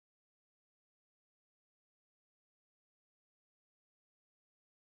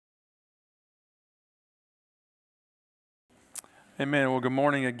Amen. Well, good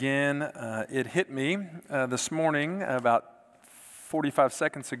morning again. It hit me this morning about 45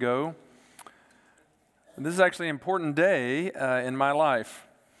 seconds ago. This is actually an important day in my life.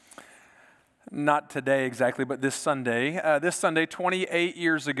 Not today exactly, but this Sunday. This Sunday, 28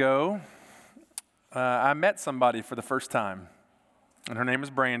 years ago, I met somebody for the first time. And her name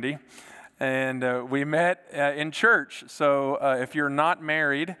is Brandy. And we met in church. So if you're not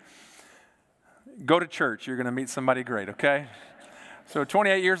married, go to church. You're going to meet somebody great, okay? So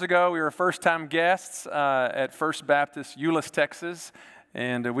 28 years ago, we were first-time guests at First Baptist, Euless, Texas,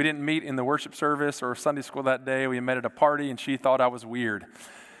 and we didn't meet in the worship service or Sunday school that day. We met at a party, and she thought I was weird.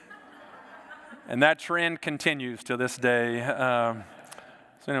 And that trend continues to this day.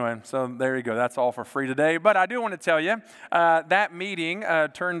 So there you go. That's all for free today. But I do want to tell you, that meeting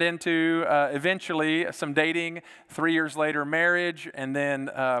turned into eventually some dating, 3 years later marriage, and then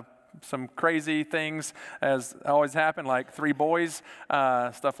some crazy things as always happen, like 3 boys,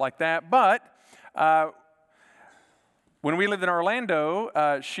 stuff like that. But when we lived in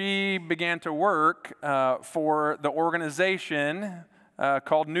Orlando, she began to work for the organization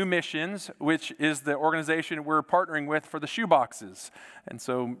called New Missions, which is the organization we're partnering with for the shoeboxes. And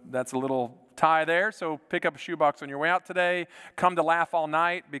so that's a little tie there. So pick up a shoebox on your way out today. Come to Laugh All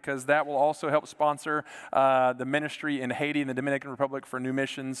Night, because that will also help sponsor the ministry in Haiti and the Dominican Republic for New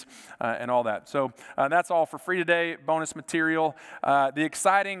Missions and all that. So that's all for free today, bonus material. The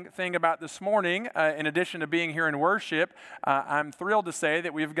exciting thing about this morning, in addition to being here in worship, I'm thrilled to say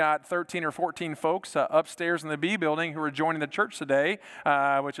that we've got 13 or 14 folks upstairs in the B building who are joining the church today,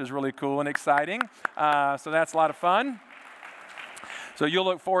 which is really cool and exciting. So that's a lot of fun. So you'll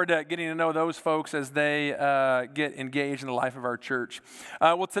look forward to getting to know those folks as they get engaged in the life of our church.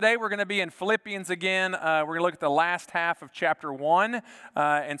 Well, today we're going to be in Philippians again. We're going to look at the last half of chapter 1.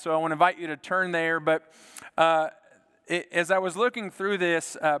 And so I want to invite you to turn there. But as I was looking through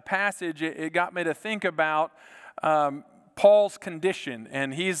this passage, it got me to think about Paul's condition.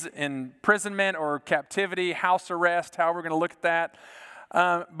 And he's in imprisonment or captivity, house arrest, however we're going to look at that.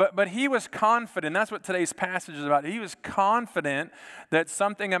 But he was confident. That's what today's passage is about. He was confident that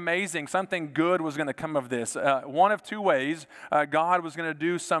something amazing, something good was going to come of this. One of 2 ways, God was going to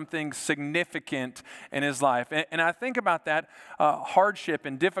do something significant in his life. And I think about that hardship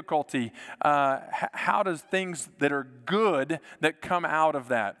and difficulty. How does things that are good that come out of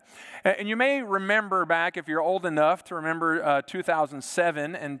that? And you may remember back, if you're old enough to remember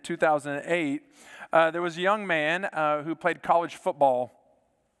 2007 and 2008, there was a young man who played college football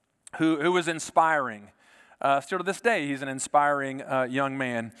who was inspiring. Still to this day, he's an inspiring young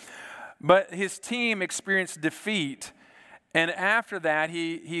man. But his team experienced defeat. And after that,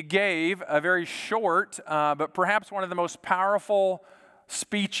 he gave a very short, but perhaps one of the most powerful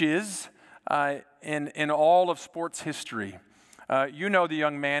speeches in all of sports history. You know the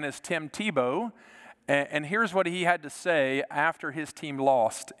young man is Tim Tebow. And here's what he had to say after his team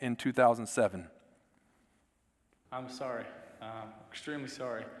lost in 2007. I'm sorry. Extremely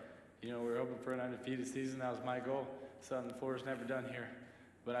sorry. You know, we were hoping for an undefeated season. That was my goal. Something the floor's never done here.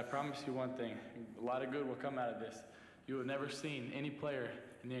 But I promise you one thing. A lot of good will come out of this. You have never seen any player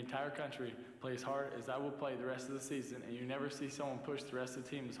in the entire country play as hard as I will play the rest of the season. And you never see someone push the rest of the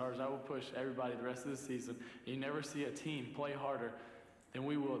team as hard as I will push everybody the rest of the season. And you never see a team play harder than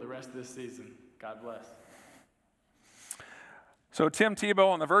we will the rest of this season. God bless. So Tim Tebow,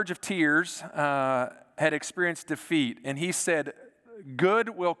 on the verge of tears, had experienced defeat, and he said,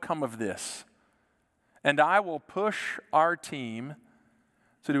 "Good will come of this, and I will push our team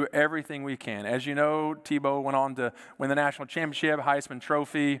to do everything we can." As you know, Tebow went on to win the national championship, Heisman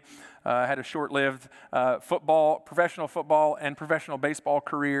Trophy, had a short-lived professional football and professional baseball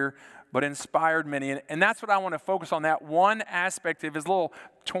career, but inspired many. And that's what I want to focus on, that one aspect of his little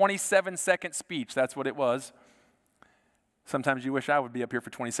 27-second speech. That's what it was. Sometimes you wish I would be up here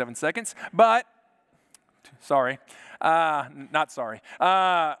for 27 seconds, but sorry, not sorry.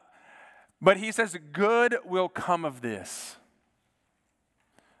 But he says, good will come of this.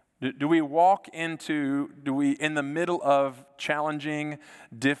 Do we in the middle of challenging,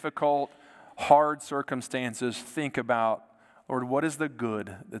 difficult, hard circumstances, think about, Lord, what is the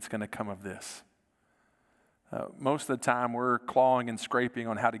good that's going to come of this? Most of the time, we're clawing and scraping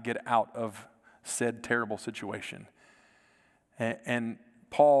on how to get out of said terrible situation. And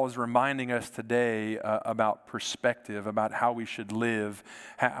Paul is reminding us today about perspective, about how we should live,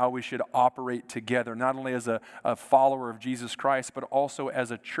 how we should operate together, not only as a follower of Jesus Christ, but also as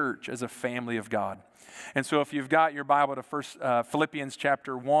a church, as a family of God. And so if you've got your Bible to Philippians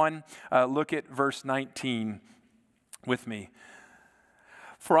chapter 1, look at verse 19 with me.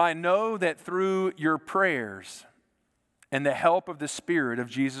 For I know that through your prayers and the help of the Spirit of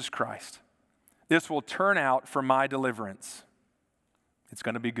Jesus Christ. This will turn out for my deliverance. It's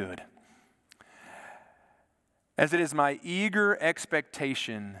going to be good. As it is my eager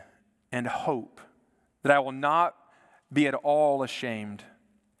expectation and hope that I will not be at all ashamed,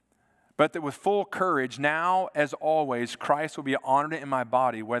 but that with full courage, now as always, Christ will be honored in my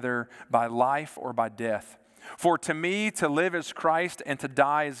body, whether by life or by death. For to me, to live is Christ, and to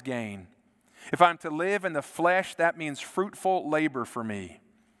die is gain. If I'm to live in the flesh, that means fruitful labor for me.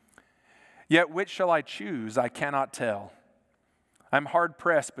 Yet which shall I choose? I cannot tell. I'm hard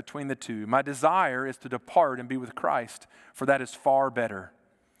pressed between the two. My desire is to depart and be with Christ, for that is far better.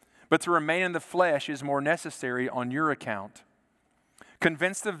 But to remain in the flesh is more necessary on your account.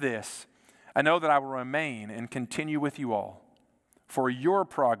 Convinced of this, I know that I will remain and continue with you all for your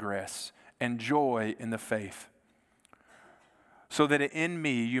progress and joy in the faith, so that in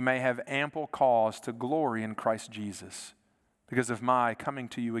me you may have ample cause to glory in Christ Jesus because of my coming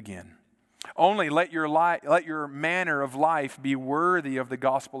to you again. Only let your manner of life be worthy of the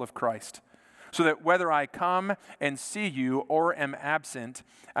gospel of Christ, so that whether I come and see you or am absent,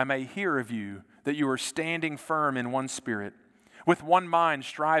 I may hear of you that you are standing firm in one spirit, with one mind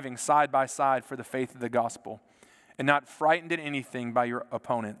striving side by side for the faith of the gospel, and not frightened in anything by your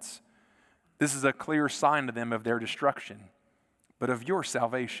opponents. This is a clear sign to them of their destruction, but of your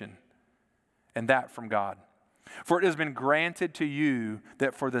salvation, and that from God. For it has been granted to you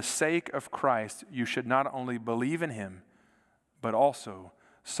that for the sake of Christ you should not only believe in him, but also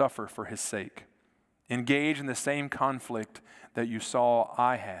suffer for his sake. Engage in the same conflict that you saw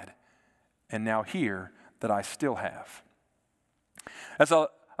I had, and now hear that I still have. That's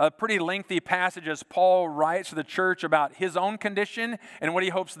a pretty lengthy passage as Paul writes to the church about his own condition and what he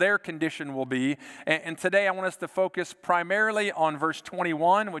hopes their condition will be. And today I want us to focus primarily on verse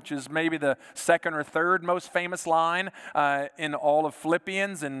 21, which is maybe the second or third most famous line in all of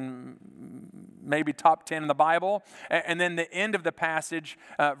Philippians and maybe top 10 in the Bible. And then the end of the passage,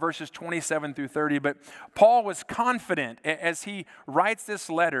 verses 27 through 30. But Paul was confident as he writes this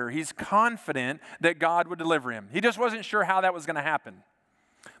letter. He's confident that God would deliver him. He just wasn't sure how that was going to happen.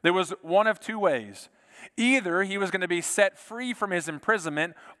 There was one of two ways. Either he was going to be set free from his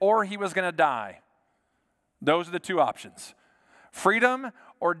imprisonment or he was going to die. Those are the two options. Freedom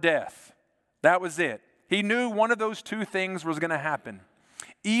or death. That was it. He knew one of those two things was going to happen.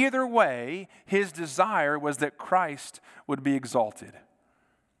 Either way, his desire was that Christ would be exalted.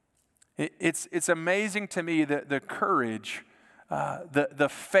 It's amazing to me the courage, the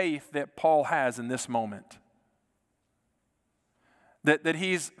faith that Paul has in this moment. That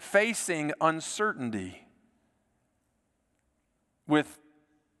he's facing uncertainty with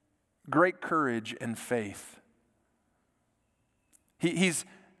great courage and faith. He's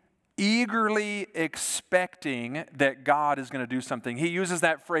eagerly expecting that God is going to do something. He uses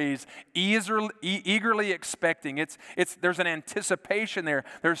that phrase, eagerly expecting. There's an anticipation there.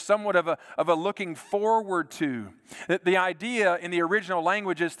 There's somewhat of a looking forward to. The idea in the original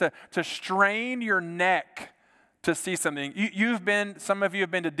language is to strain your neck to see something. Some of you have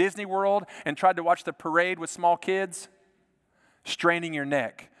been to Disney World and tried to watch the parade with small kids. Straining your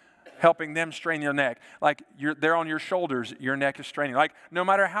neck, helping them strain your neck. Like they're on your shoulders, your neck is straining. Like no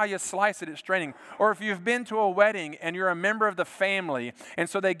matter how you slice it, it's straining. Or if you've been to a wedding and you're a member of the family, and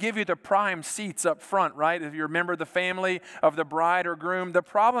so they give you the prime seats up front, right? If you're a member of the family of the bride or groom. The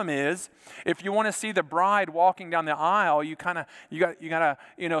problem is, if you want to see the bride walking down the aisle, you gotta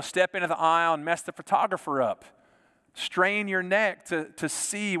step into the aisle and mess the photographer up. Strain your neck to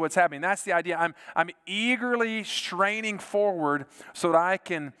see what's happening. That's the idea. I'm eagerly straining forward so that I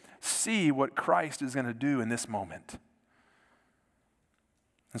can see what Christ is going to do in this moment.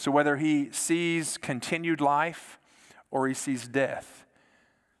 And so whether he sees continued life or he sees death,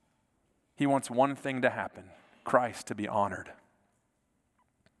 he wants one thing to happen: Christ to be honored.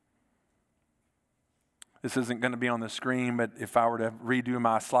 This isn't going to be on the screen, but if I were to redo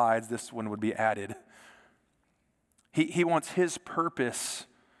my slides, this one would be added. He wants his purpose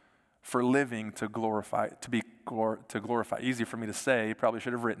for living to glorify. Easy for me to say, probably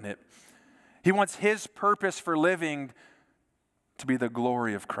should have written it. He wants his purpose for living to be the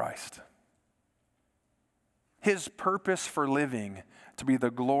glory of Christ. His purpose for living to be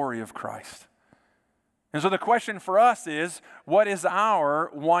the glory of Christ. And so the question for us is, what is our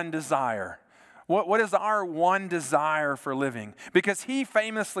one desire? What is our one desire for living? Because he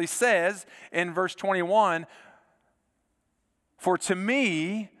famously says in verse 21, "For to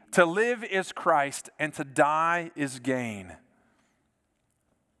me, to live is Christ, and to die is gain."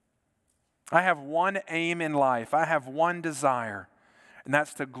 I have one aim in life. I have one desire, and and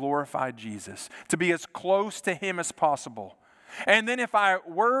that's to glorify Jesus, to be as close to him as possible. And then if I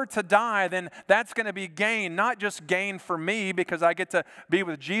were to die, then that's going to be gain, not just gain for me because I get to be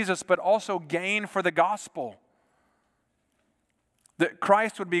with Jesus, but also gain for the gospel. That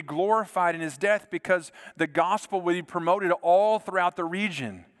Christ would be glorified in his death because the gospel would be promoted all throughout the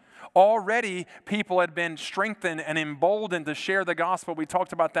region. Already, people had been strengthened and emboldened to share the gospel. We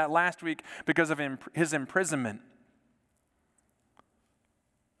talked about that last week because of his imprisonment.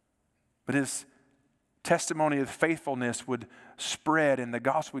 But his testimony of faithfulness would spread and the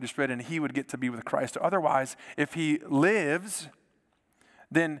gospel would spread and he would get to be with Christ. Otherwise, if he lives,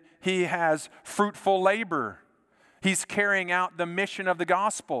 then he has fruitful labor. He's carrying out the mission of the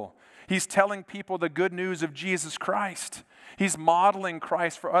gospel. He's telling people the good news of Jesus Christ. He's modeling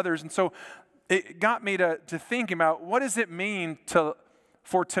Christ for others. And so it got me to think about what does it mean to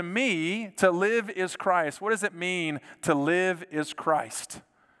me, to live is Christ. What does it mean to live is Christ?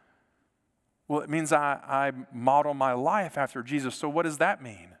 Well, it means I model my life after Jesus. So what does that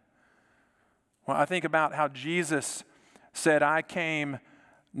mean? Well, I think about how Jesus said, I came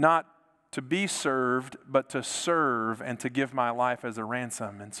not to be served, but to serve and to give my life as a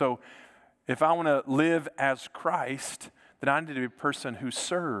ransom. And so if I want to live as Christ, then I need to be a person who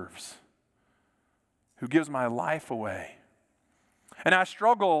serves, who gives my life away. And I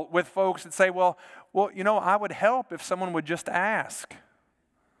struggle with folks that say, well, I would help if someone would just ask.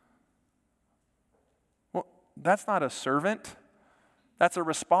 Well, that's not a servant. That's a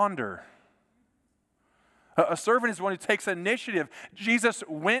responder. A servant is one who takes initiative. Jesus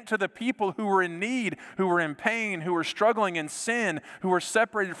went to the people who were in need, who were in pain, who were struggling in sin, who were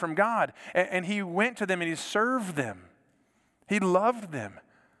separated from God. And he went to them and he served them. He loved them.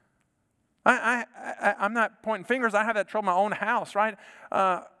 I'm not pointing fingers. I have that trouble in my own house, right?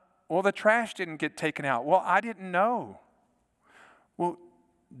 Well, the trash didn't get taken out. Well, I didn't know. Well,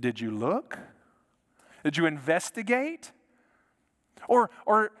 did you look? Did you investigate? Or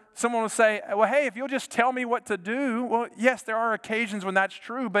someone will say, well, hey, if you'll just tell me what to do. Well, yes, there are occasions when that's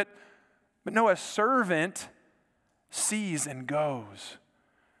true, but no, a servant sees and goes.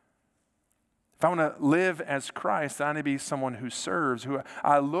 If I want to live as Christ, I need to be someone who serves, who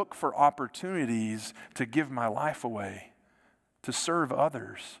I look for opportunities to give my life away, to serve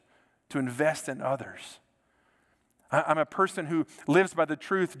others, to invest in others. I'm a person who lives by the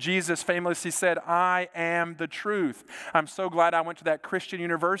truth. Jesus famously said, I am the truth. I'm so glad I went to that Christian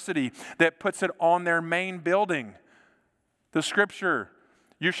university that puts it on their main building. The scripture,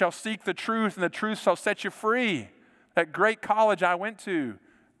 you shall seek the truth and the truth shall set you free. That great college I went to,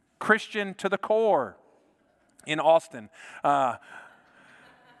 Christian to the core in Austin. But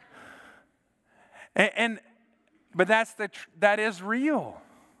that is real.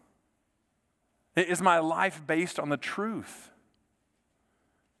 Is my life based on the truth?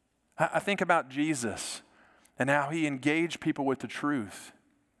 I think about Jesus and how he engaged people with the truth.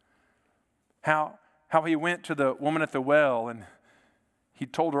 How he went to the woman at the well and he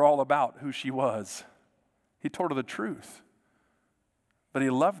told her all about who she was. He told her the truth. But he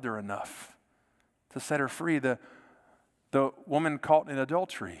loved her enough to set her free. The woman caught in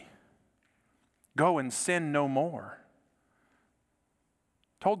adultery. Go and sin no more.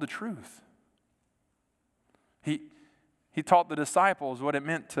 Told the truth. He taught the disciples what it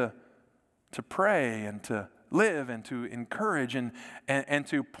meant to pray and to live and to encourage and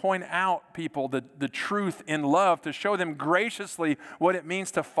to point out people the truth in love, to show them graciously what it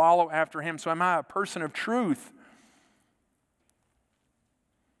means to follow after him. So am I a person of truth?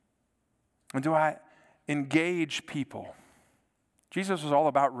 And do I engage people? Jesus was all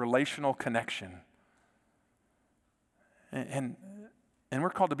about relational connection. And we're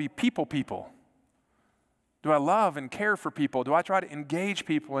called to be people. Do I love and care for people? Do I try to engage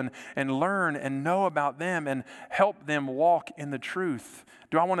people and learn and know about them and help them walk in the truth?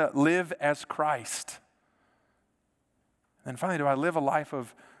 Do I want to live as Christ? And finally, do I live a life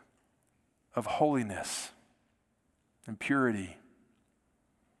of holiness and purity?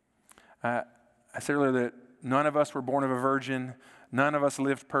 I said earlier that none of us were born of a virgin. None of us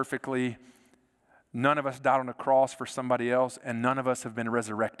lived perfectly. None of us died on a cross for somebody else. And none of us have been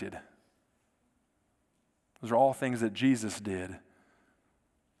resurrected. Those are all things that Jesus did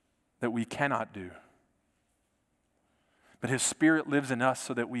that we cannot do. But his Spirit lives in us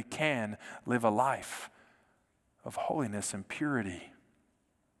so that we can live a life of holiness and purity.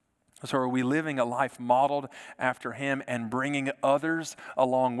 So are we living a life modeled after him and bringing others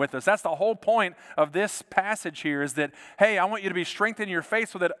along with us? That's the whole point of this passage here is that, hey, I want you to be strengthened in your faith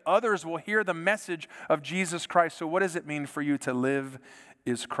so that others will hear the message of Jesus Christ. So what does it mean for you to live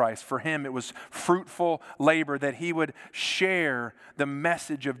is Christ. For him, it was fruitful labor that he would share the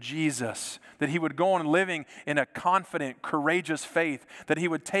message of Jesus, that he would go on living in a confident, courageous faith, that he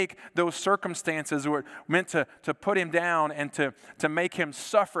would take those circumstances that were meant to put him down and to make him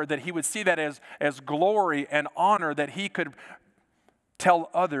suffer, that he would see that as glory and honor, that he could tell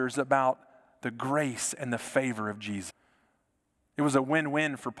others about the grace and the favor of Jesus. It was a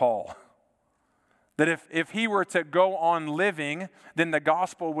win-win for Paul. That if he were to go on living, then the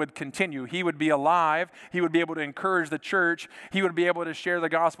gospel would continue. He would be alive. He would be able to encourage the church. He would be able to share the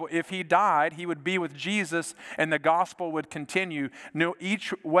gospel. If he died, he would be with Jesus and the gospel would continue. No,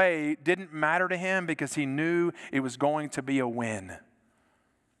 each way didn't matter to him because he knew it was going to be a win.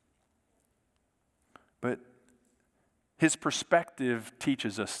 But his perspective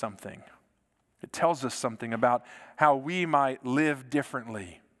teaches us something. It tells us something about how we might live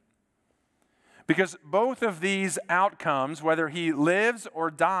differently. Because both of these outcomes, whether he lives or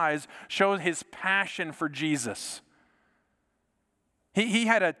dies, show his passion for Jesus. He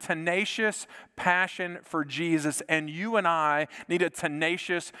had a tenacious passion for Jesus, and you and I need a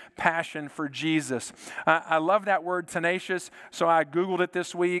tenacious passion for Jesus. I love that word tenacious, so I Googled it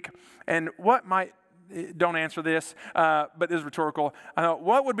this week. And don't answer this, but this is rhetorical.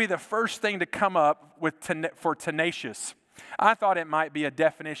 What would be the first thing to come up with for tenacious? I thought it might be a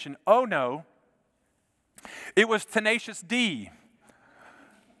definition. Oh no. It was Tenacious D,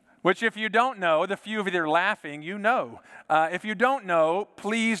 which if you don't know, the few of you that are laughing, you know. If you don't know,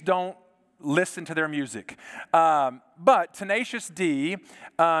 please don't listen to their music. But Tenacious D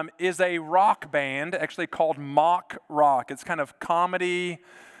is a rock band actually called Mock Rock. It's kind of comedy,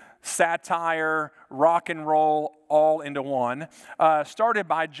 satire, rock and roll all into one. Started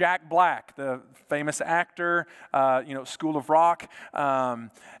by Jack Black, the famous actor, School of Rock.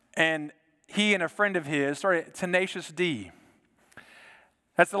 And he and a friend of his started Tenacious D.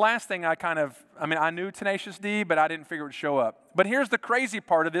 That's the last thing I knew Tenacious D, but I didn't figure it would show up. But here's the crazy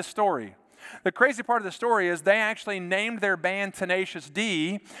part of this story. The crazy part of the story is they actually named their band Tenacious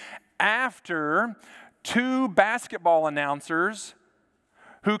D after two basketball announcers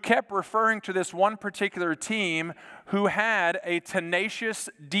who kept referring to this one particular team who had a tenacious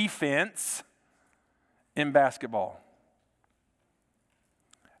defense in basketball.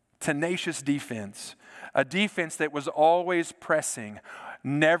 Tenacious defense, a defense that was always pressing,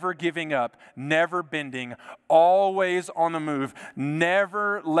 never giving up, never bending, always on the move,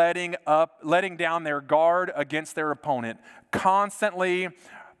 never letting down their guard against their opponent, constantly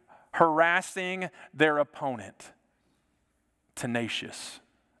harassing their opponent. Tenacious,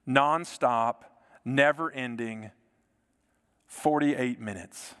 nonstop, never ending, 48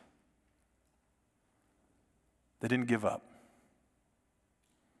 minutes. They didn't give up.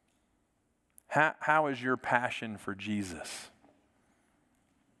 How is your passion for Jesus?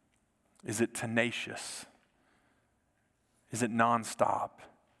 Is it tenacious? Is it nonstop?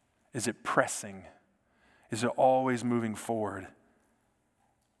 Is it pressing? Is it always moving forward?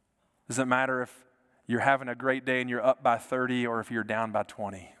 Does it matter if you're having a great day and you're up by 30 or if you're down by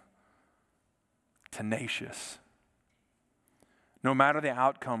 20? Tenacious. No matter the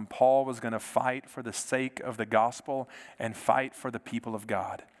outcome, Paul was going to fight for the sake of the gospel and fight for the people of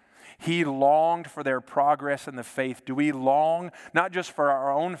God. He longed for their progress in the faith. Do we long, not just for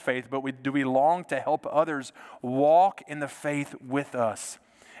our own faith, but do we long to help others walk in the faith with us?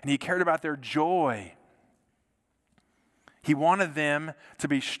 And he cared about their joy. He wanted them to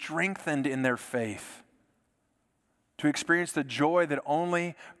be strengthened in their faith, to experience the joy that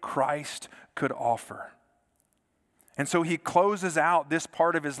only Christ could offer. And so he closes out this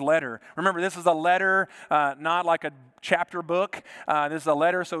part of his letter. Remember, this is a letter, not like a chapter book. This is a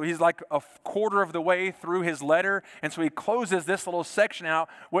letter, so he's like a quarter of the way through his letter. And so he closes this little section out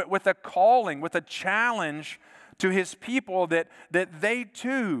with a calling, with a challenge to his people that they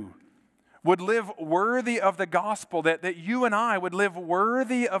too would live worthy of the gospel, that you and I would live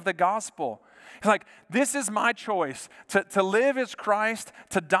worthy of the gospel. It's like, this is my choice. To live as Christ,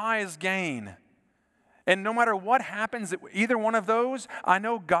 to die as gain. And no matter what happens, either one of those, I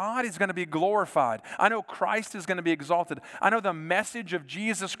know God is going to be glorified. I know Christ is going to be exalted. I know the message of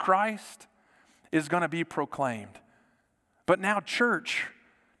Jesus Christ is going to be proclaimed. But now, church,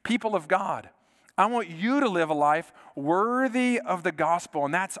 people of God, I want you to live a life worthy of the gospel,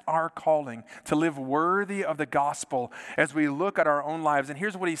 and that's our calling, to live worthy of the gospel as we look at our own lives. And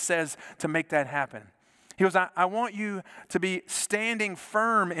here's what he says to make that happen. He goes, I want you to be standing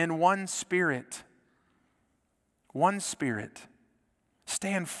firm in one spirit. One spirit.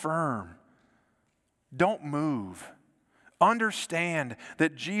 Stand firm. Don't move. Understand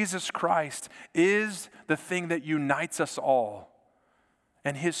that Jesus Christ is the thing that unites us all.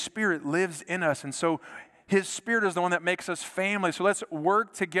 And His Spirit lives in us. And so His Spirit is the one that makes us family. So let's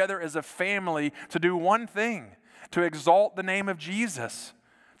work together as a family to do one thing, to exalt the name of Jesus,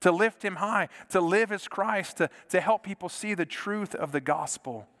 to lift Him high, to live as Christ, to help people see the truth of the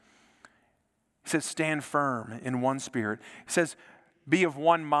gospel. He says, stand firm in one spirit. He says, be of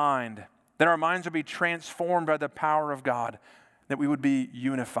one mind, that our minds would be transformed by the power of God, that we would be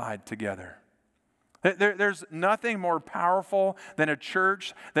unified together. There's nothing more powerful than a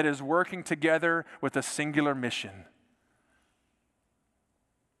church that is working together with a singular mission.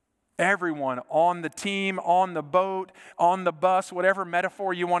 Everyone on the team, on the boat, on the bus, whatever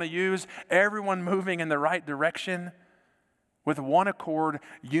metaphor you want to use, everyone moving in the right direction with one accord,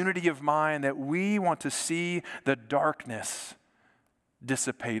 unity of mind, that we want to see the darkness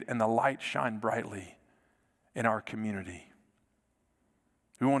dissipate and the light shine brightly in our community.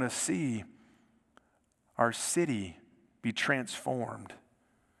 We want to see our city be transformed.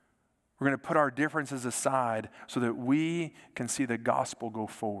 We're going to put our differences aside so that we can see the gospel go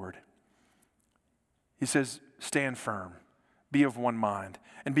forward. He says, stand firm, be of one mind,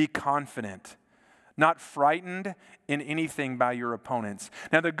 and be confident, not frightened in anything by your opponents.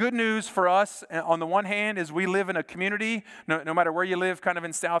 Now, the good news for us, on the one hand, is we live in a community, no matter where you live, kind of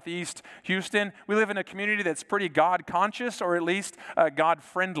in Southeast Houston, we live in a community that's pretty God-conscious, or at least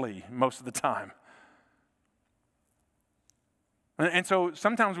God-friendly most of the time. And so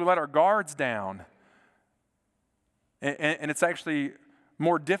sometimes we let our guards down, and it's actually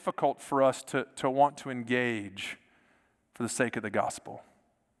more difficult for us to want to engage for the sake of the gospel.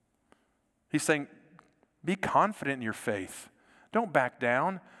 He's saying, be confident in your faith. Don't back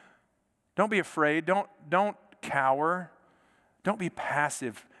down. Don't be afraid. Don't cower. Don't be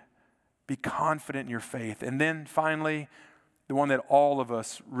passive. Be confident in your faith. And then finally, the one that all of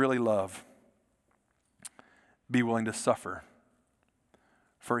us really love, be willing to suffer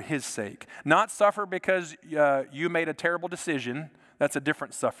for His sake. Not suffer because you made a terrible decision. That's a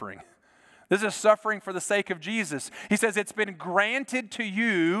different suffering. This is suffering for the sake of Jesus. He says it's been granted to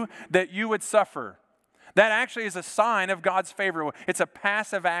you that you would suffer. That actually is a sign of God's favor. It's a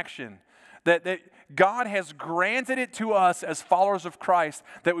passive action. That God has granted it to us as followers of Christ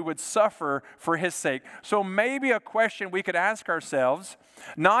that we would suffer for His sake. So maybe a question we could ask ourselves,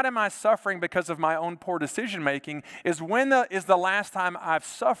 not am I suffering because of my own poor decision making, is when is the last time I've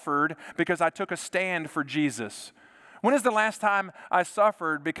suffered because I took a stand for Jesus? When is the last time I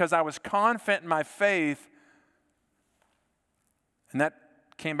suffered because I was confident in my faith and that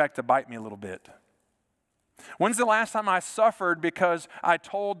came back to bite me a little bit? When's the last time I suffered because I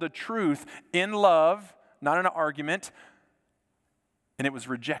told the truth in love, not in an argument, and it was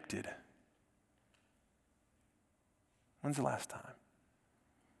rejected? When's the last time?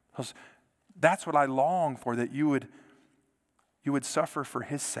 Because that's what I long for, that you would suffer for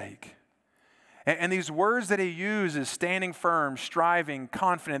His sake. And these words that he uses, standing firm, striving,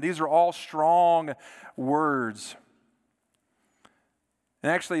 confident, these are all strong words.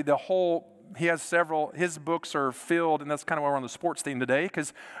 And actually he has several, his books are filled, and that's kind of why we're on the sports theme today,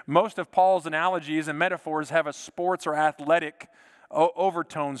 because most of Paul's analogies and metaphors have a sports or athletic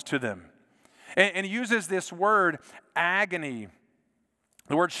overtones to them. And he uses this word, agony,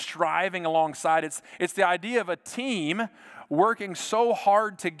 the word striving alongside. It's the idea of a team working so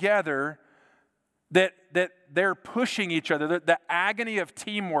hard together that they're pushing each other, the agony of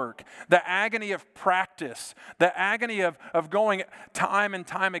teamwork, the agony of practice, the agony of going time and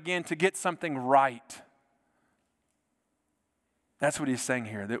time again to get something right. That's what he's saying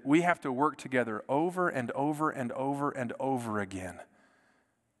here, that we have to work together over and over and over and over again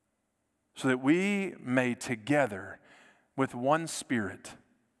so that we may together with one Spirit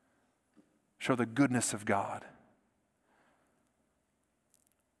show the goodness of God,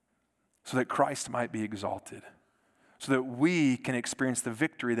 so that Christ might be exalted, so that we can experience the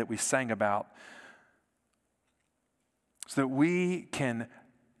victory that we sang about, so that we can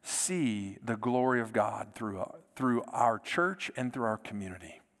see the glory of God through our church and through our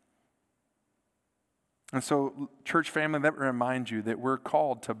community. And so, church family, let me remind you that we're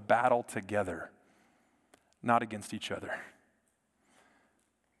called to battle together, not against each other.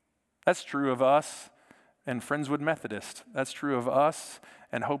 That's true of us and Friendswood Methodist. That's true of us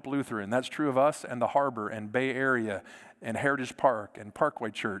and Hope Lutheran. That's true of us and the Harbor and Bay Area and Heritage Park and Parkway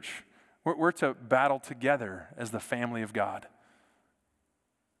Church. We're to battle together as the family of God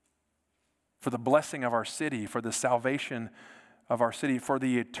for the blessing of our city, for the salvation of our city, for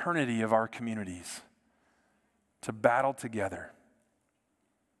the eternity of our communities, to battle together.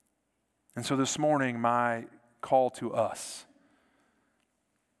 And so this morning, my call to us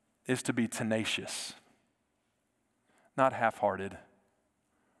is to be tenacious, not half-hearted,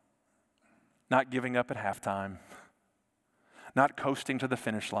 not giving up at halftime, not coasting to the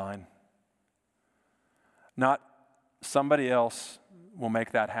finish line, not somebody else will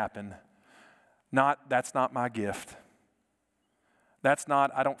make that happen, not that's not my gift, that's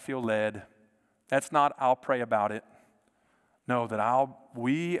not I don't feel led, that's not I'll pray about it. No, that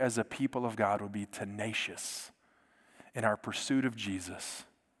we as a people of God would be tenacious in our pursuit of Jesus.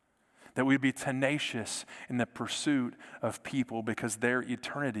 That we'd be tenacious in the pursuit of people because their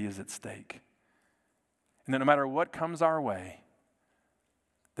eternity is at stake. And that no matter what comes our way,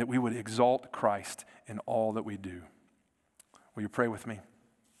 that we would exalt Christ in all that we do. Will you pray with me?